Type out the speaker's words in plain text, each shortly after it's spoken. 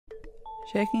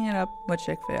Shaking It Up with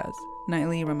Sheikh Fayaz,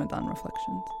 Nightly Ramadan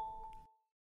Reflections.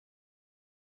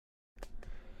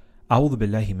 أعوذ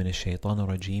بالله من الشيطان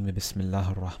الرجيم بسم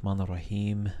الله الرحمن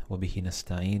الرحيم وبه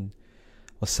نستعين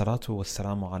والصلاة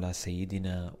والسلام على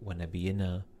سيدنا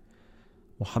ونبينا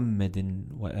محمد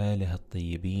وآله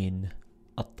الطيبين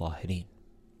الطاهرين.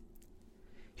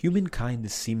 Humankind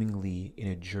is seemingly in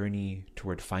a journey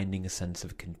toward finding a sense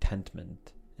of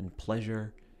contentment and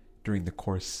pleasure during the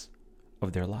course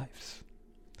of their lives.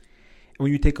 And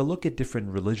when you take a look at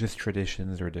different religious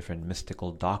traditions or different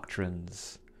mystical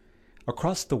doctrines,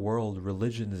 across the world,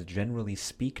 religions generally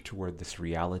speak toward this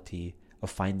reality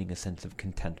of finding a sense of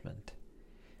contentment,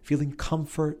 feeling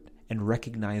comfort and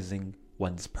recognizing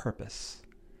one's purpose,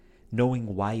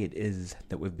 knowing why it is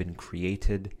that we've been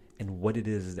created and what it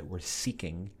is that we're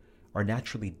seeking are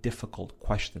naturally difficult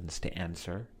questions to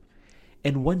answer.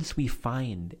 And once we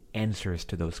find answers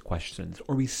to those questions,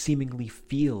 or we seemingly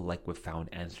feel like we've found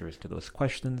answers to those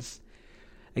questions,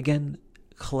 again,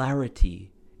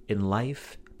 clarity in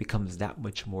life becomes that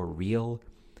much more real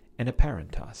and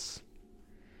apparent to us.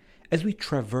 As we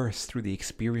traverse through the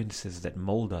experiences that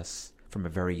mold us from a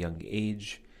very young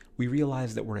age, we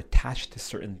realize that we're attached to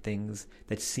certain things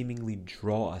that seemingly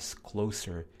draw us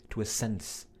closer to a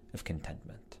sense of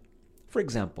contentment. For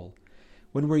example,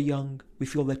 when we're young, we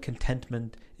feel that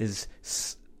contentment is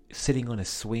sitting on a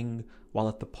swing while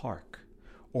at the park,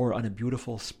 or on a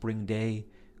beautiful spring day,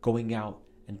 going out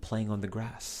and playing on the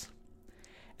grass.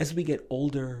 As we get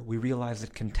older, we realize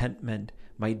that contentment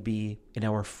might be in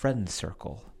our friend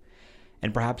circle.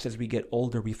 And perhaps as we get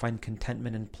older, we find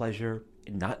contentment and pleasure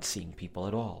in not seeing people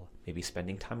at all, maybe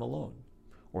spending time alone,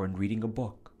 or in reading a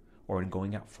book, or in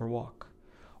going out for a walk,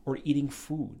 or eating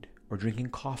food, or drinking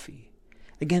coffee.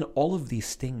 Again, all of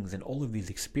these things and all of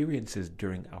these experiences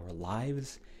during our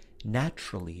lives,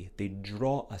 naturally, they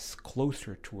draw us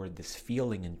closer toward this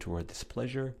feeling and toward this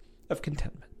pleasure of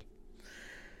contentment.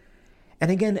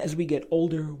 And again, as we get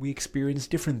older, we experience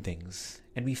different things,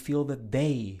 and we feel that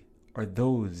they are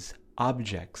those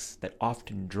objects that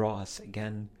often draw us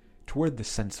again toward the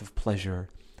sense of pleasure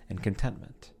and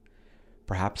contentment.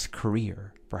 Perhaps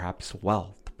career, perhaps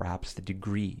wealth, perhaps the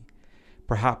degree,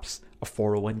 perhaps a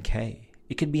 401k.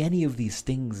 It can be any of these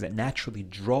things that naturally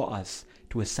draw us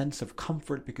to a sense of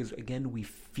comfort because, again, we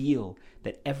feel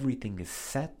that everything is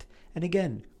set. And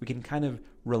again, we can kind of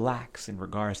relax in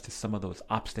regards to some of those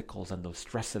obstacles and those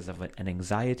stresses and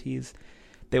anxieties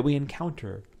that we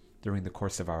encounter during the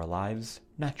course of our lives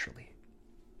naturally.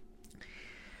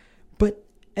 But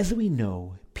as we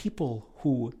know, people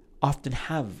who often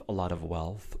have a lot of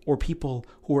wealth, or people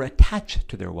who are attached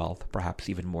to their wealth, perhaps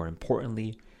even more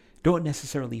importantly, don't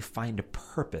necessarily find a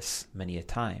purpose many a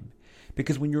time.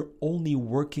 Because when you're only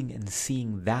working and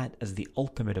seeing that as the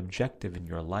ultimate objective in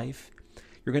your life,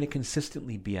 you're going to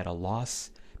consistently be at a loss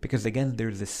because, again,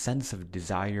 there's this sense of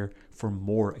desire for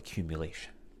more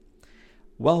accumulation.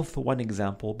 Wealth, one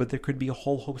example, but there could be a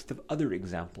whole host of other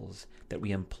examples that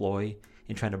we employ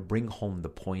in trying to bring home the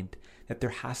point that there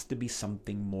has to be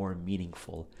something more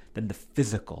meaningful than the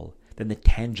physical, than the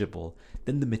tangible,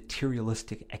 than the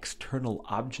materialistic external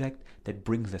object that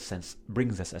brings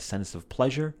us a sense of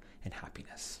pleasure and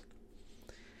happiness.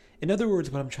 In other words,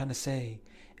 what I'm trying to say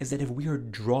is that if we are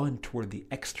drawn toward the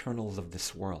externals of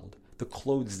this world, the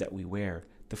clothes that we wear,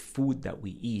 the food that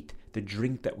we eat, the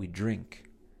drink that we drink,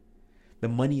 the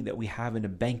money that we have in a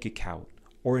bank account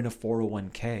or in a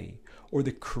 401k, or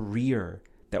the career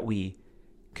that we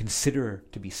consider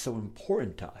to be so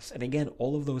important to us. And again,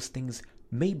 all of those things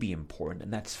may be important,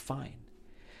 and that's fine.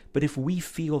 But if we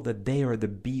feel that they are the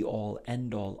be-all,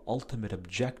 end-all, ultimate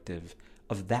objective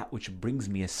of that which brings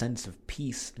me a sense of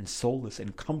peace and solace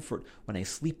and comfort when I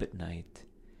sleep at night,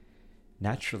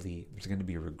 naturally there's going to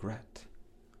be regret.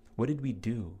 What did we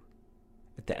do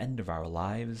at the end of our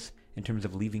lives in terms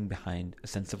of leaving behind a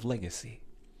sense of legacy?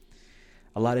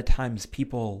 A lot of times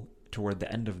people, toward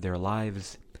the end of their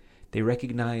lives, they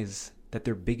recognize that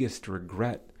their biggest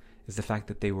regret is the fact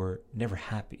that they were never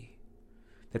happy,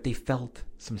 that they felt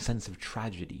some sense of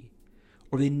tragedy,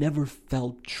 or they never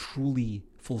felt truly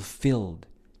fulfilled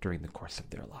during the course of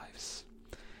their lives.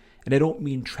 And I don't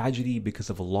mean tragedy because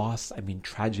of a loss, I mean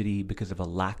tragedy because of a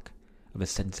lack of a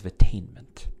sense of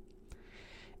attainment.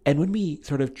 And when we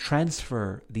sort of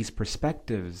transfer these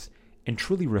perspectives and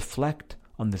truly reflect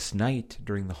on this night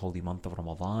during the holy month of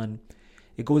Ramadan,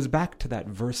 it goes back to that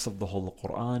verse of the Holy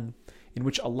Quran in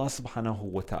which Allah subhanahu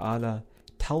wa ta'ala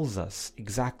tells us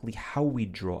exactly how we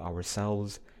draw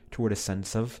ourselves toward a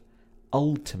sense of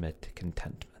ultimate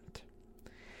contentment.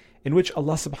 In which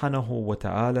Allah subhanahu wa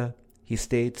ta'ala, He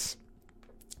states,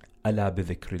 أَلَا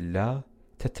بِذِكْرِ اللَّهِ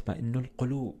تَتْمَئِنُّ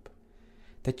الْقُلُوبِ.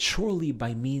 that surely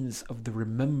by means of the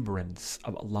remembrance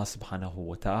of Allah subhanahu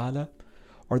wa ta'ala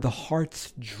are the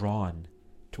hearts drawn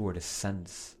toward a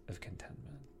sense of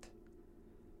contentment.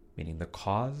 Meaning the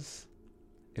cause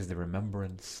is the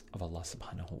remembrance of Allah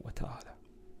subhanahu wa ta'ala.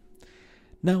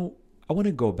 Now, I want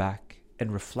to go back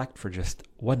and reflect for just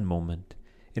one moment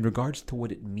in regards to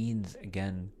what it means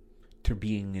again to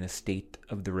being in a state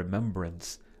of the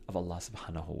remembrance of Allah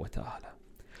subhanahu wa ta'ala.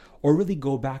 Or really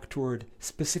go back toward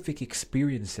specific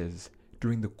experiences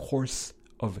during the course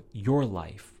of your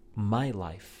life, my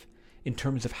life, in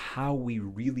terms of how we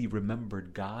really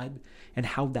remembered God and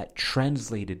how that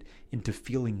translated into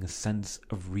feeling a sense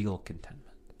of real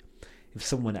contentment. If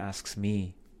someone asks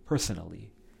me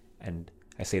personally, and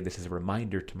I say this as a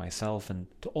reminder to myself and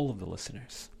to all of the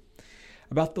listeners,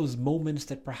 about those moments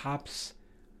that perhaps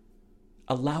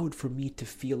allowed for me to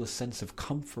feel a sense of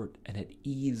comfort and at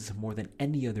ease more than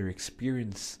any other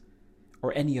experience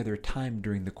or any other time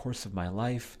during the course of my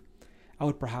life, I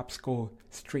would perhaps go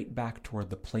straight back toward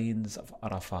the plains of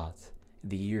Arafat in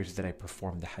the years that I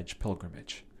performed the Hajj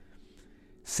pilgrimage.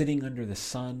 Sitting under the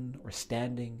sun or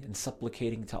standing and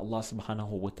supplicating to Allah subhanahu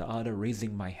wa ta'ala,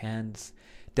 raising my hands,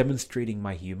 demonstrating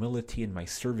my humility and my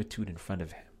servitude in front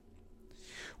of Him.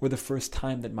 Or the first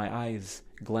time that my eyes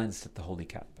glanced at the Holy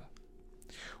Kaaba.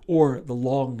 Or the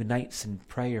long nights in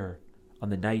prayer on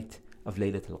the night of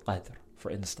Laylatul Qadr, for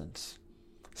instance,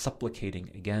 supplicating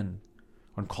again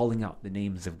on calling out the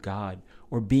names of God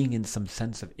or being in some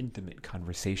sense of intimate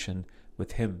conversation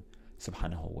with Him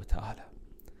subhanahu wa ta'ala.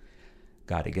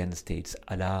 God again states,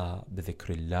 Ala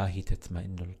bidhikrillahi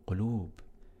tatma'innul qulub,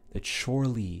 that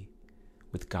surely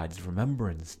with God's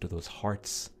remembrance do those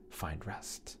hearts find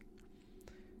rest.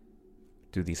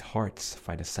 Do these hearts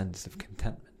find a sense of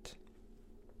contentment?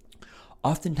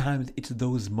 Oftentimes, it's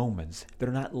those moments that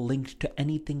are not linked to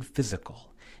anything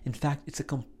physical. In fact, it's a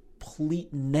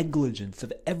complete negligence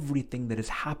of everything that is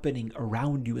happening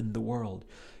around you in the world.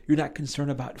 You're not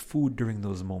concerned about food during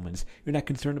those moments. You're not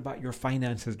concerned about your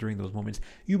finances during those moments.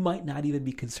 You might not even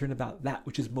be concerned about that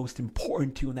which is most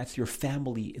important to you, and that's your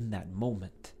family in that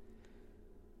moment.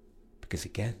 Because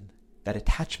again, that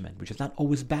attachment, which is not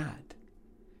always bad,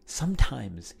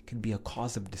 sometimes can be a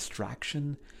cause of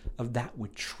distraction of that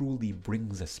which truly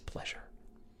brings us pleasure.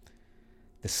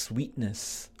 The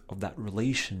sweetness of that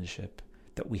relationship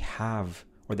that we have,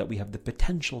 or that we have the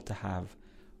potential to have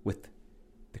with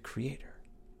the Creator.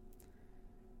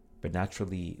 But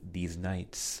naturally, these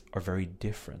nights are very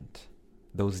different.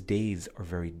 Those days are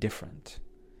very different.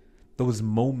 Those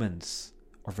moments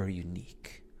are very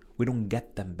unique. We don't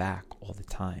get them back all the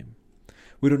time.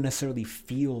 We don't necessarily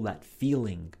feel that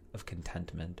feeling of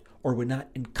contentment, or we're not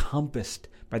encompassed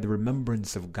by the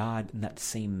remembrance of God in that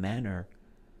same manner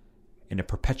in a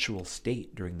perpetual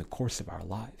state during the course of our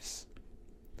lives.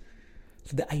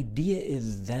 So the idea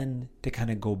is then to kind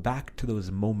of go back to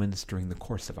those moments during the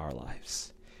course of our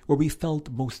lives where we felt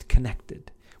most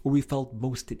connected, where we felt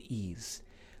most at ease,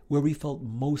 where we felt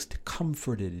most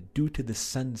comforted due to the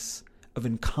sense of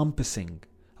encompassing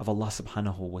of Allah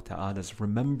subhanahu wa ta'ala's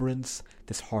remembrance,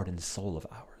 this heart and soul of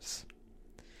ours.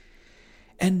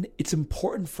 And it's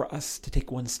important for us to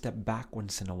take one step back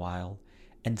once in a while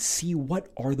and see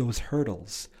what are those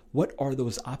hurdles, what are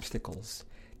those obstacles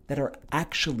that are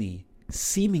actually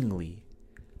seemingly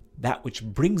that which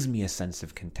brings me a sense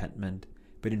of contentment,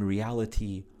 but in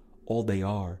reality, all they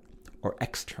are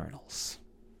externals.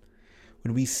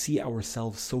 When we see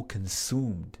ourselves so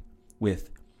consumed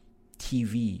with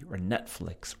TV or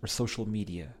Netflix or social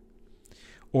media,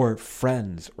 or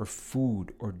friends or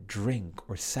food or drink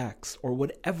or sex or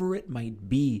whatever it might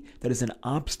be that is an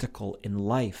obstacle in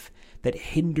life that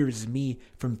hinders me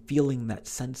from feeling that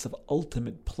sense of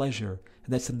ultimate pleasure,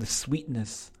 and that's in the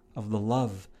sweetness of the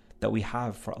love that we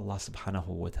have for Allah subhanahu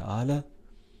wa ta'ala,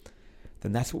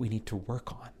 then that's what we need to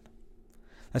work on.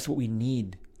 That's what we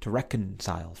need to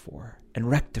reconcile for and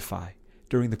rectify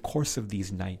during the course of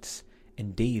these nights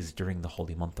and days during the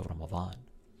holy month of Ramadan.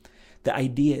 The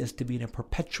idea is to be in a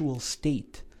perpetual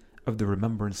state of the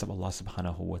remembrance of Allah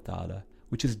subhanahu wa ta'ala,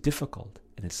 which is difficult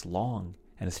and it's long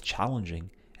and it's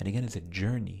challenging, and again it's a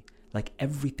journey like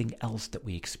everything else that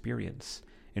we experience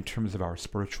in terms of our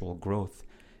spiritual growth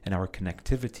and our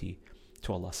connectivity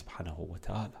to Allah subhanahu wa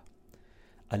ta'ala.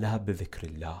 Ala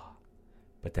bidhikrillah.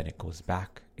 But then it goes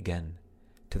back again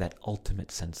to that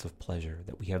ultimate sense of pleasure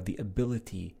that we have the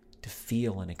ability to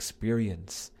feel and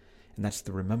experience, and that's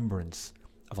the remembrance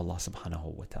of Allah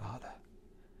subhanahu wa ta'ala.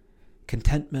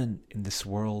 Contentment in this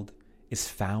world is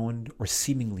found, or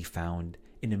seemingly found,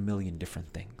 in a million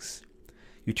different things.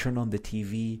 You turn on the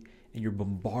TV and you're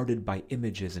bombarded by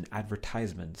images and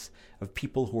advertisements of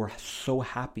people who are so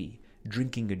happy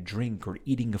drinking a drink or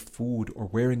eating a food or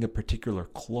wearing a particular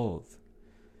cloth.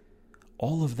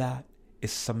 All of that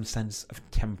is some sense of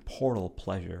temporal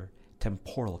pleasure,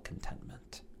 temporal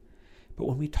contentment. But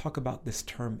when we talk about this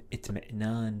term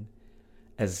itmi'nan,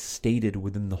 as stated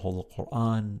within the Holy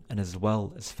Quran and as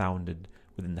well as founded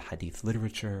within the Hadith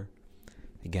literature,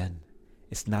 again,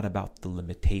 it's not about the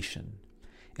limitation.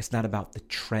 It's not about the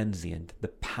transient, the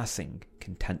passing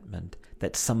contentment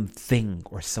that something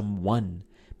or someone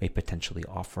may potentially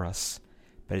offer us,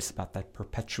 but it's about that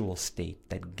perpetual state,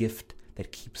 that gift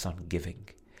that keeps on giving,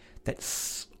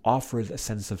 that offers a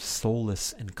sense of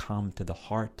solace and calm to the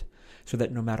heart, so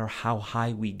that no matter how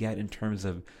high we get in terms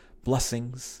of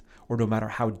blessings, or no matter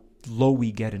how low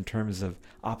we get in terms of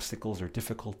obstacles or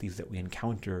difficulties that we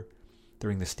encounter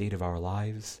during the state of our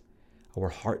lives, our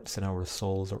hearts and our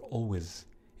souls are always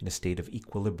in a state of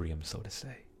equilibrium, so to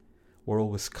say. We're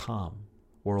always calm,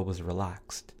 we're always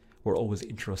relaxed, we're always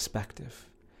introspective,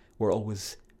 we're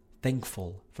always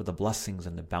thankful for the blessings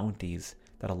and the bounties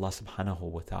that Allah subhanahu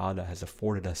wa ta'ala has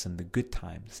afforded us in the good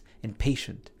times, and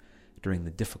patient during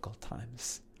the difficult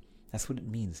times. That's what it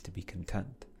means to be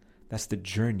content. That's the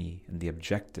journey and the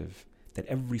objective that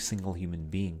every single human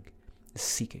being is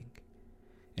seeking.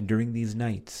 And during these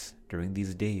nights, during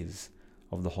these days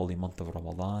of the holy month of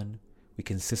Ramadan, we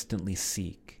consistently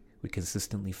seek, we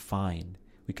consistently find,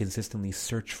 we consistently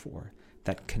search for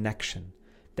that connection,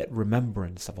 that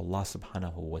remembrance of Allah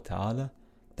subhanahu wa ta'ala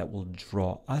that will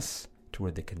draw us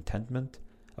toward the contentment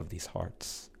of these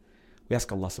hearts. We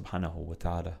ask Allah subhanahu wa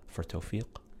ta'ala for tawfiq.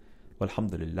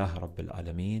 Walhamdulillah Rabbil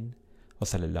Alameen. Wa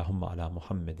sallallahu ala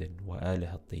Muhammadin wa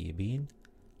alihi at-tayyibin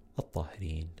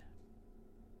at-tahirin.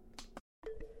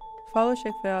 Follow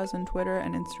Sheikh Fayaz on Twitter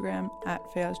and Instagram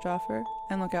 @FayazJafer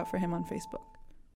and look out for him on Facebook.